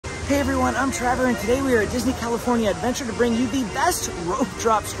Hey everyone, I'm Trevor, and today we are at Disney California Adventure to bring you the best rope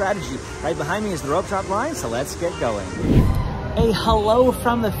drop strategy. Right behind me is the rope drop line, so let's get going. A hello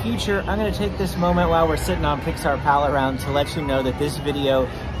from the future. I'm going to take this moment while we're sitting on Pixar Pal Around to let you know that this video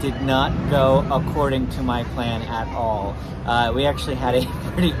did not go according to my plan at all. We actually had a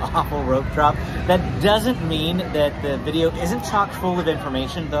pretty awful rope drop. That doesn't mean that the video isn't chock full of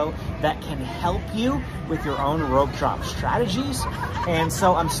information, though, that can help you with your own rope drop strategies. And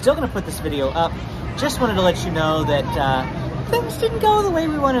so I'm still going to put this video up. Just wanted to let you know that things didn't go the way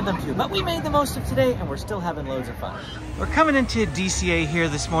we wanted them to, but we made the most of today and we're still having loads of fun. We're coming into DCA here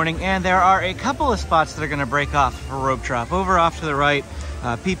this morning, and there are a couple of spots that are going to break off for rope drop. Over off to the right,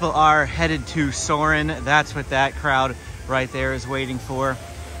 people are headed to Soarin'. That's what that crowd right there is waiting for.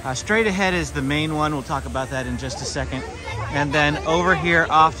 Straight ahead is the main one. We'll talk about that in just a second. And then over here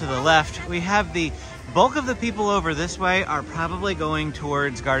off to the left, we have the bulk of the people over this way are probably going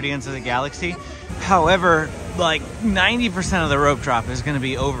towards Guardians of the Galaxy. However, like 90% of the rope drop is going to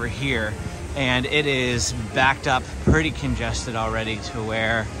be over here, and it is backed up, pretty congested already to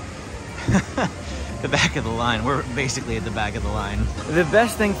where the back of the line. We're basically at the back of the line. The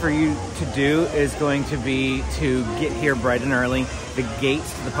best thing for you to do is going to be to get here bright and early. The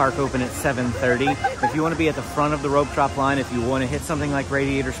gates to the park open at 7:30. If you want to be at the front of the rope drop line, if you want to hit something like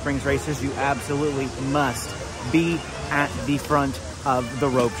Radiator Springs Racers, you absolutely must be at the front of the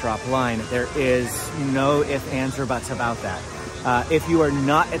rope drop line. There is no ifs, ands, or buts about that. If you are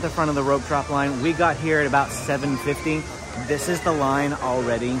not at the front of the rope drop line, we got here at about 7:50. This is the line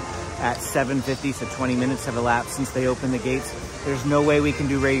already at 7:50, so 20 minutes have elapsed since they opened the gates. There's no way we can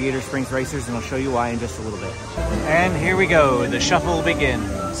do Radiator Springs Racers, and I'll show you why in just a little bit. And here we go, the shuffle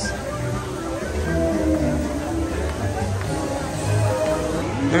begins.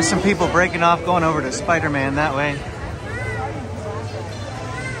 There's some people breaking off, going over to Spider-Man that way.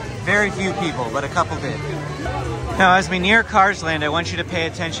 Very few people, but a couple did. Now, as we near Cars Land, I want you to pay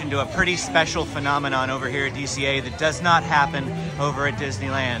attention to a pretty special phenomenon over here at DCA that does not happen over at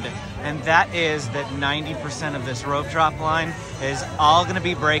Disneyland. And that is that 90% of this rope drop line is all gonna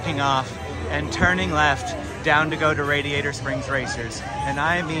be breaking off and turning left down to go to Radiator Springs Racers. And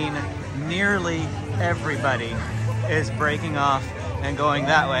I mean, nearly everybody is breaking off and going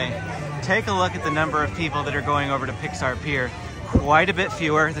that way. Take a look at the number of people that are going over to Pixar Pier. Quite a bit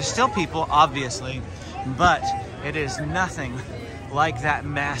fewer. There's still people, obviously, but it is nothing like that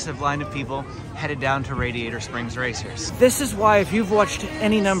massive line of people headed down to Radiator Springs Racers. This is why, if you've watched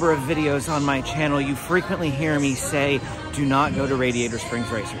any number of videos on my channel, you frequently hear me say, do not go to Radiator Springs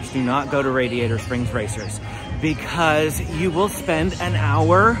Racers. Do not go to Radiator Springs Racers, because you will spend an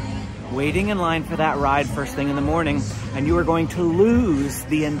hour waiting in line for that ride first thing in the morning, and you are going to lose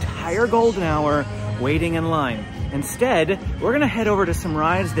the entire golden hour waiting in line. Instead, we're gonna head over to some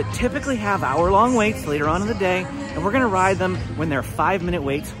rides that typically have hour-long waits later on in the day, and we're gonna ride them when they're 5-minute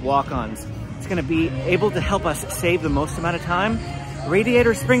waits, walk-ons. It's gonna be able to help us save the most amount of time.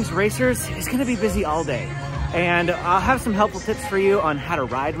 Radiator Springs Racers is gonna be busy all day. And I'll have some helpful tips for you on how to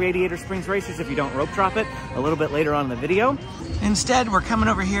ride Radiator Springs Racers if you don't rope drop it a little bit later on in the video. Instead, we're coming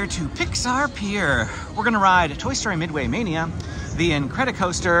over here to Pixar Pier. We're gonna ride Toy Story Midway Mania, the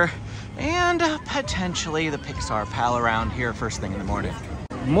Incredicoaster, and potentially the Pixar Pal Around here first thing in the morning.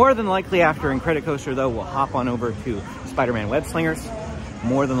 More than likely after Incredicoaster, though, we'll hop on over to Spider-Man Web Slingers.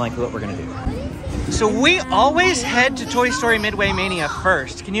 More than likely what we're gonna do. So we always head to Toy Story Midway Mania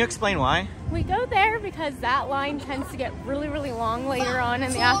first. Can you explain why? We go there because that line tends to get really, really long later on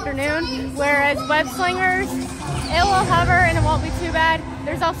in the afternoon, whereas Web Slingers, it will hover and it won't be too bad.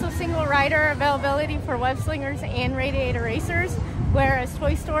 There's also single rider availability for Web Slingers and Radiator Racers, whereas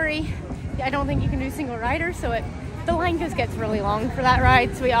Toy Story, I don't think you can do single rider, so the line just gets really long for that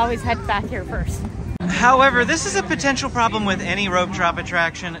ride, so we always head back here first. However, this is a potential problem with any rope drop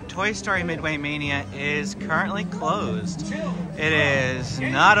attraction. Toy Story Midway Mania is currently closed. It is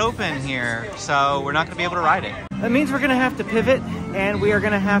not open here, so we're not going to be able to ride it. That means we're going to have to pivot, and we are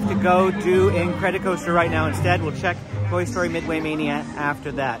going to have to go do Incredicoaster right now instead. We'll check Toy Story Midway Mania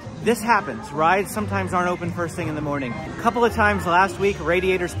after that. This happens. Rides sometimes aren't open first thing in the morning. A couple of times last week,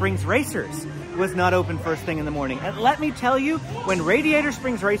 Radiator Springs Racers was not open first thing in the morning. And let me tell you, when Radiator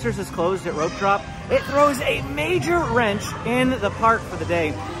Springs Racers is closed at rope drop, it throws a major wrench in the park for the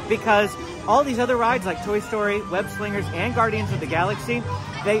day, because all these other rides like Toy Story, Web Slingers, and Guardians of the Galaxy,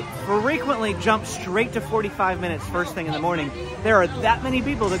 they frequently jump straight to 45 minutes first thing in the morning. There are that many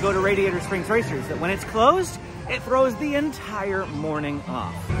people that go to Radiator Springs Racers that when it's closed, it throws the entire morning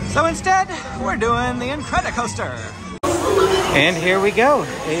off. So instead, we're doing the Incredicoaster. And here we go,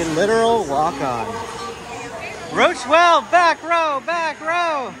 a literal walk-on. Roachwell, back row, back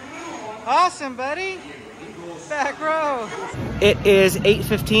row. Awesome, buddy. Back row. It is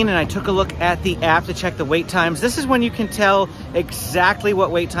 8:15 and I took a look at the app to check the wait times. This is when you can tell exactly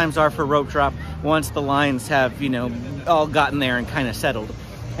what wait times are for rope drop once the lines have, you know, all gotten there and kind of settled.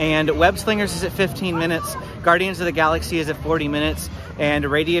 And Web Slingers is at 15 minutes, Guardians of the Galaxy is at 40 minutes, and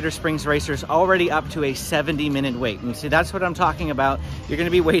Radiator Springs Racers already up to a 70-minute wait. And see, that's what I'm talking about. You're going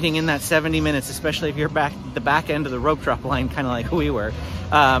to be waiting in that 70 minutes, especially if you're back at the back end of the rope drop line, kind of like we were.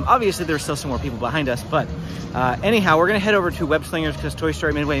 Obviously, there's still some more people behind us, but anyhow, we're going to head over to Web Slingers because Toy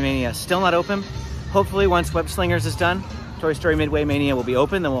Story Midway Mania is still not open. Hopefully, once Web Slingers is done, Toy Story Midway Mania will be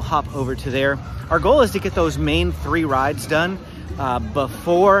open, then we'll hop over to there. Our goal is to get those main 3 rides done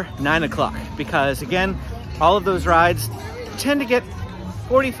before 9 o'clock because, again, all of those rides tend to get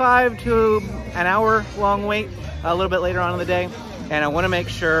 45 to an hour long wait a little bit later on in the day, and I want to make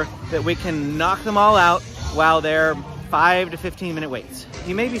sure that we can knock them all out while they're 5 to 15 minute waits.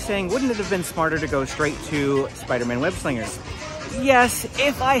 You may be saying, wouldn't it have been smarter to go straight to Spider-Man Web Slingers? Yes,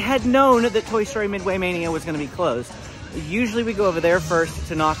 if I had known that Toy Story Midway Mania was going to be closed. Usually we go over there first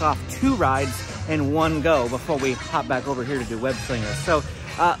to knock off 2 rides in one go before we hop back over here to do Web Slingers. So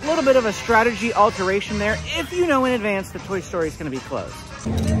a little bit of a strategy alteration there if you know in advance that Toy Story is going to be closed.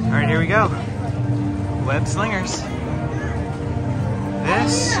 All right, here we go. Web Slingers.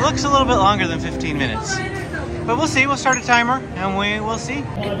 This looks a little bit longer than 15 minutes. But we'll see, we'll start a timer and we will see.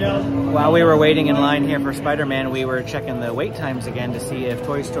 While we were waiting in line here for Spider-Man, we were checking the wait times again to see if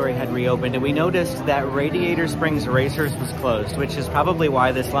Toy Story had reopened. And we noticed that Radiator Springs Racers was closed, which is probably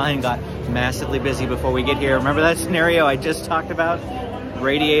why this line got massively busy before we get here. Remember that scenario I just talked about?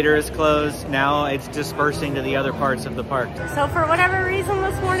 Radiator is closed, now it's dispersing to the other parts of the park. So for whatever reason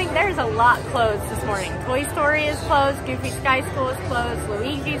this morning, there's a lot closed this morning. Toy Story is closed, Goofy Sky School is closed,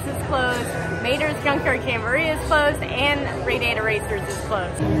 Luigi's is closed, Mater's Junkyard Jamboree is closed, and Radiator Racers is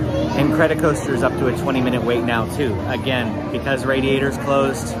closed. And Credicoaster is up to a 20-minute wait now too. Again, because Radiator's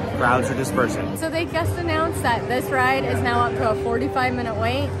closed, crowds are dispersing. So they just announced that this ride is now up to a 45-minute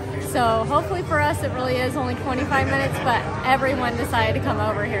wait. So hopefully for us, it really is only 25 minutes, but everyone decided to come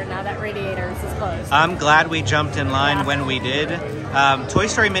over here now that Radiators is closed. I'm glad we jumped in line when we did. Toy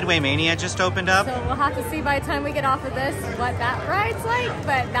Story Midway Mania just opened up. So we'll have to see by the time we get off of this what that ride's like,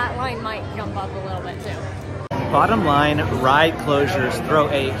 but that line might jump up a little bit too. Bottom line, ride closures throw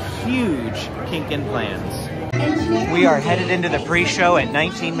a huge kink in plans. We are headed into the pre-show at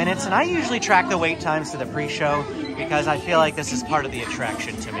 19 minutes, and I usually track the wait times to the pre-show because I feel like this is part of the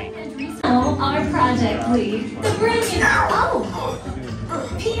attraction to me. Our project lead, the brilliant,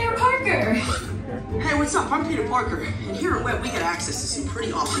 Peter Parker. Hey, what's up? I'm Peter Parker, and here at Web we get access to some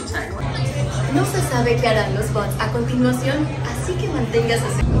pretty awesome tech. No se sabe qué harán los bots a continuación, así que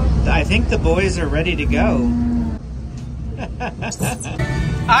manténgase. I think the boys are ready to go.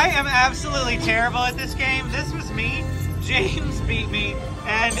 I am absolutely terrible at this game. This was me. James beat me,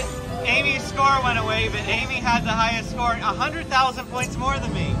 and Amy's score went away, but Amy had the highest score, 100,000 points more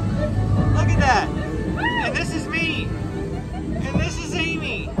than me. Look at that. And this is me. And this is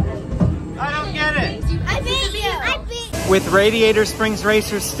Amy. I don't get it. I beat you! I beat you! With Radiator Springs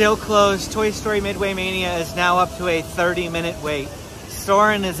Racers still closed, Toy Story Midway Mania is now up to a 30-minute wait.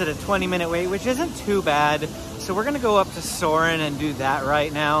 Soarin' is at a 20-minute wait, which isn't too bad. So we're gonna go up to Soarin' and do that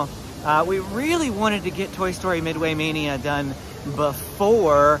right now. We really wanted to get Toy Story Midway Mania done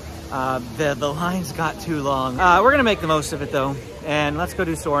before the lines got too long. We're gonna make the most of it though. And let's go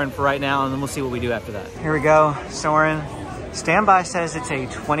do Soarin' for right now, and then we'll see what we do after that. Here we go, Soarin'. Standby says it's a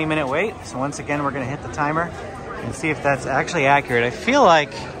 20-minute wait. So once again, we're gonna hit the timer and see if that's actually accurate. I feel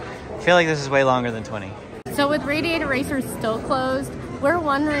like this is way longer than 20. So with Radiator Racers still closed, we're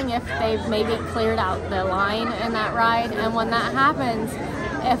wondering if they've maybe cleared out the line in that ride, and when that happens,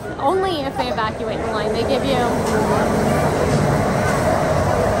 only if they evacuate the line, they give you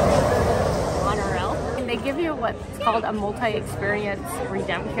monorail. They give you what's called a multi-experience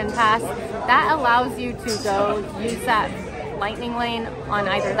redemption pass. That allows you to go use that lightning lane on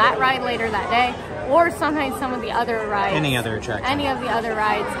either that ride later that day, or sometimes some of the other rides. Any other attraction. Any of the other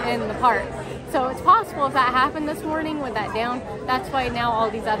rides in the park. So it's possible if that happened this morning with that down, that's why now all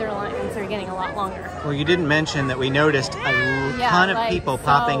these other lines are getting a lot longer. Well, you didn't mention that we noticed a ton of people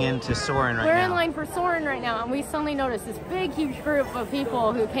popping into Soarin' right now. We're in line for Soarin' right now, and we suddenly noticed this big, huge group of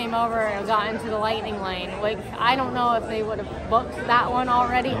people who came over and got into the lightning lane. Like, I don't know if they would have booked that one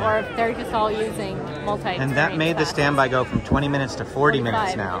already, or if they're just all using multi-experience. And that made the standby go from 20 minutes to 40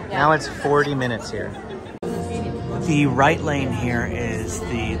 minutes now. Yeah. Now it's 40 minutes here. The right lane here is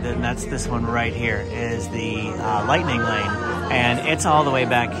that's this one right here, is the lightning lane. And it's all the way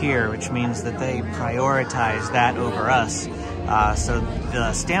back here, which means that they prioritize that over us. So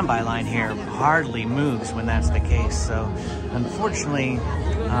the standby line here hardly moves when that's the case. So unfortunately,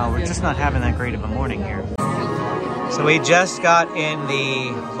 we're just not having that great of a morning here. So we just got in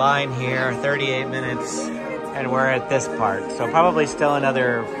the line here, 38 minutes, and we're at this part. So probably still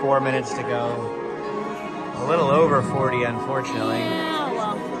another 4 minutes to go. A little over 40, unfortunately. Yeah,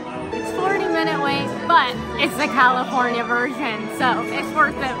 well, it's 40-minute wait, but it's the California version, so it's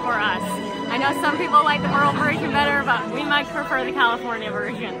worth it for us. I know some people like the rural version better, but we might prefer the California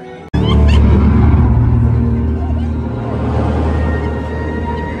version.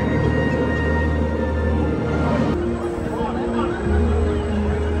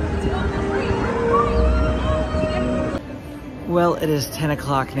 Well, it is 10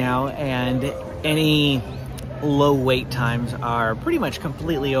 o'clock now, and any low wait times are pretty much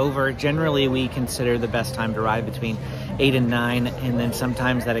completely over. Generally, we consider the best time to ride between 8 and 9, and then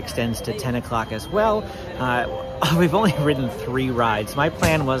sometimes that extends to 10 o'clock as well. We've only ridden 3 rides. My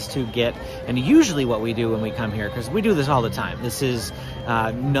plan was to get, and usually what we do when we come here, because we do this all the time, this is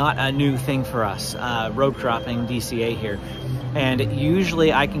not a new thing for us, rope dropping DCA here. And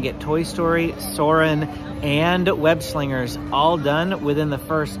usually I can get Toy Story, Soarin', and Web Slingers all done within the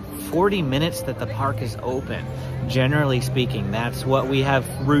first 40 minutes that the park is open. Generally speaking, that's what we have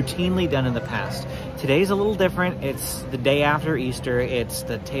routinely done in the past. Today's a little different. It's the day after Easter. It's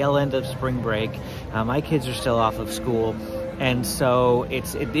the tail end of spring break. My kids are still off of school. And so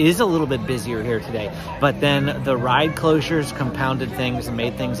it is a little bit busier here today, but then the ride closures compounded things and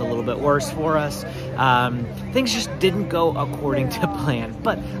made things a little bit worse for us. Things just didn't go according to plan,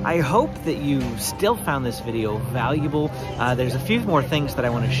 but I hope that you still found this video valuable. There's a few more things that I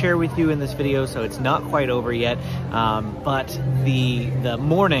want to share with you in this video, so it's not quite over yet, but the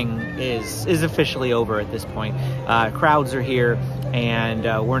morning is officially over at this point. Crowds are here, and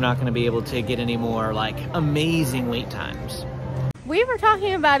we're not going to be able to get any more like amazing wait times. We were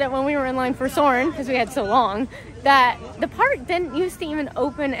talking about it when we were in line for Soarin', because we had so long, that the park didn't used to even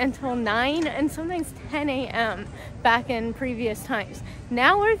open until 9 and sometimes 10 a.m. back in previous times.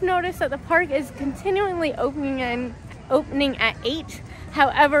 Now we've noticed that the park is continually opening at 8.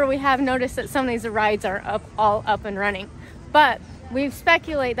 However, we have noticed that some of these rides are all up and running. But we've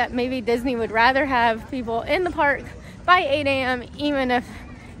speculated that maybe Disney would rather have people in the park by 8 a.m. even if,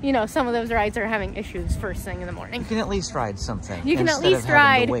 you know, some of those rides are having issues first thing in the morning. You can at least ride something. You can at least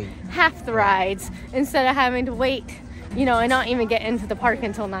ride half the rides instead of having to wait, you know, and not even get into the park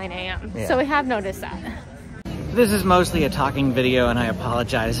until 9 a.m. Yeah. So we have noticed that. This is mostly a talking video, and I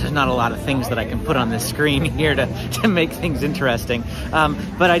apologize. There's not a lot of things that I can put on this screen here to make things interesting.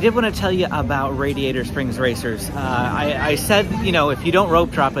 But I did want to tell you about Radiator Springs Racers. I said, you know, if you don't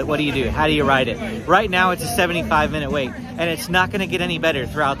rope drop it, what do you do? How do you ride it? Right now, it's a 75-minute wait, and it's not going to get any better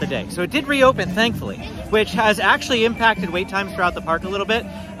throughout the day. So it did reopen, thankfully, which has actually impacted wait times throughout the park a little bit.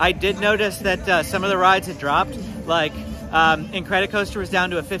 I did notice that some of the rides had dropped, like Incredicoaster was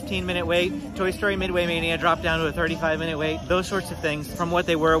down to a 15-minute wait. Toy Story Midway Mania dropped down to a 35-minute wait. Those sorts of things from what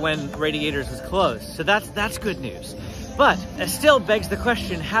they were when Radiators was closed. So that's good news. But it still begs the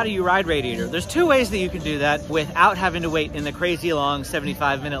question, how do you ride Radiator? There's 2 ways that you can do that without having to wait in the crazy long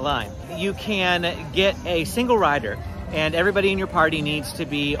 75-minute line. You can get a single rider, and everybody in your party needs to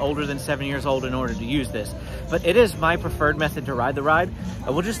be older than 7 years old in order to use this. But it is my preferred method to ride the ride.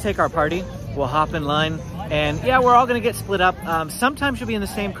 We'll just take our party, we'll hop in line, and yeah, we're all gonna get split up. Sometimes you'll be in the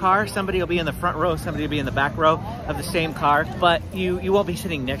same car, somebody will be in the front row, somebody will be in the back row of the same car, but you won't be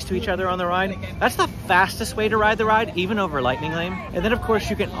sitting next to each other on the ride. That's the fastest way to ride the ride, even over Lightning Lane. And then of course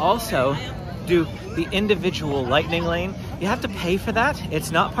you can also do the individual Lightning Lane. You have to pay for that.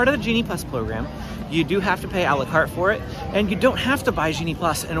 It's not part of the Genie Plus program. You do have to pay a la carte for it, and you don't have to buy Genie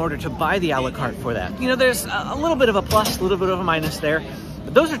Plus in order to buy the a la carte for that. You know, there's a little bit of a plus, a little bit of a minus there.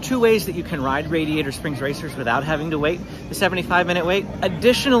 But those are 2 ways that you can ride Radiator Springs Racers without having to wait the 75-minute wait.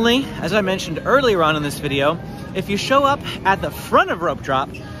 Additionally, as I mentioned earlier on in this video, if you show up at the front of Rope Drop,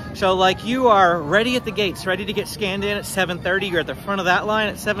 so like you are ready at the gates, ready to get scanned in at 7:30, you're at the front of that line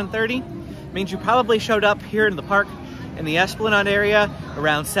at 7:30, means you probably showed up here in the park in the Esplanade area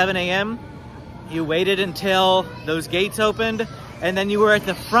around 7 a.m. You waited until those gates opened, and then you were at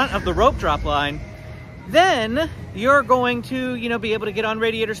the front of the rope drop line. Then you're going to, you know, be able to get on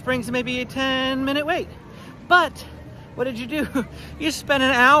Radiator Springs in maybe a 10-minute wait. But what did you do? You spent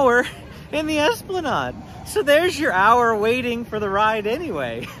an hour in the Esplanade. So there's your hour waiting for the ride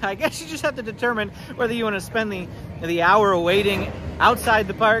anyway. I guess you just have to determine whether you want to spend the hour waiting outside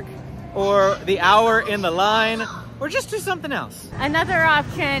the park or the hour in the line. or just do something else. Another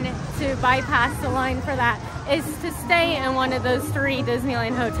option to bypass the line for that is to stay in one of those 3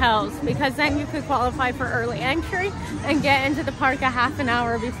 Disneyland hotels, because then you could qualify for early entry and get into the park a half an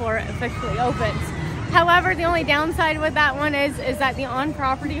hour before it officially opens. However, the only downside with that one is that the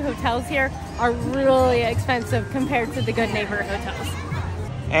on-property hotels here are really expensive compared to the Good Neighbor hotels.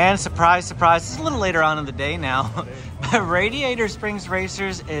 And surprise, surprise, it's a little later on in the day now, but Radiator Springs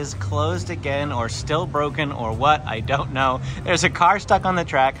Racers is closed again, or still broken, or what, I don't know. There's a car stuck on the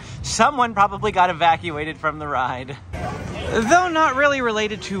track. Someone probably got evacuated from the ride. Though not really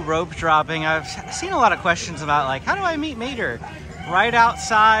related to rope dropping, I've seen a lot of questions about, like, how do I meet Mater? Right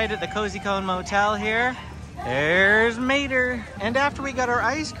outside the Cozy Cone Motel here, there's Mater. And after we got our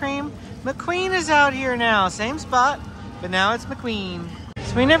ice cream, McQueen is out here now. Same spot, but now it's McQueen.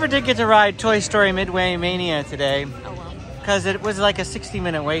 So we never did get to ride Toy Story Midway Mania today, because it was like a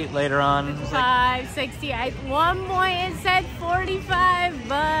 60-minute wait later on. It was like 5:60. At one point it said 45, but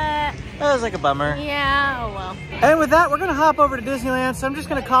that was like a bummer. yeah, oh well. And with that, we're gonna hop over to Disneyland, so I'm just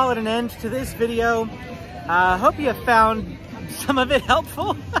gonna call it an end to this video. Hope you have found some of it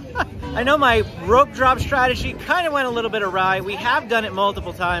helpful. I know my rope drop strategy kind of went a little bit awry. We have done it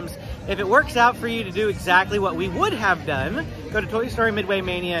multiple times. If it works out for you to do exactly what we would have done, go to Toy Story Midway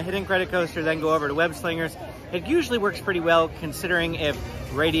Mania, hit in Credit Coaster, then go over to Web Slingers. It usually works pretty well, considering if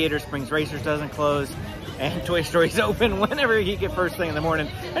Radiator Springs Racers doesn't close and Toy Story's open whenever you get first thing in the morning.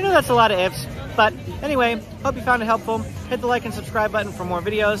 I know that's a lot of ifs, but anyway, hope you found it helpful. Hit the like and subscribe button for more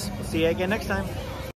videos. We'll see you again next time.